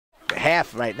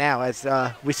half right now, as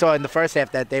we saw in the first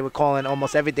half that they were calling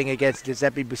almost everything against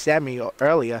Giuseppe Buscemi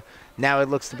earlier. Now it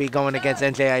looks to be going against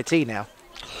NJIT now.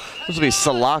 This will be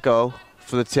Silaco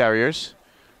for the Terriers.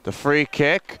 The free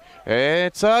kick,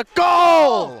 it's a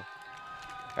goal!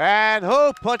 And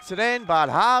who puts it in but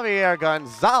Javier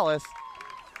Gonzalez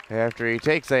after he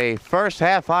takes a first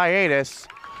half hiatus.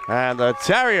 And the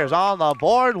Terriers on the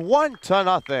board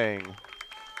 1-0.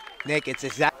 Nick, it's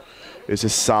exactly. This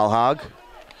is Salhag.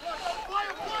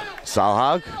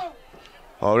 Salhag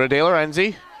over to De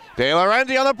Lorenzi. De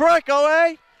Lorenzi on the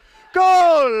breakaway.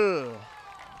 Goal!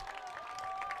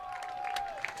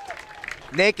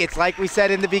 Nick, it's like we said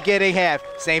in the beginning half.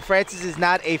 St. Francis is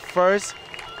not a first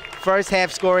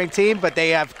half scoring team, but they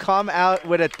have come out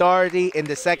with authority in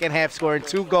the second half, scoring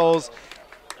 2 goals.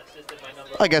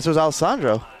 I guess it was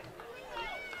Alessandro.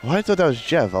 Well, I thought that was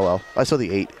Jeff. Oh well, I saw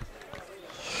the 8.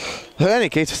 In any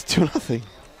case, it's 2-0.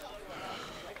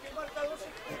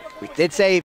 We did say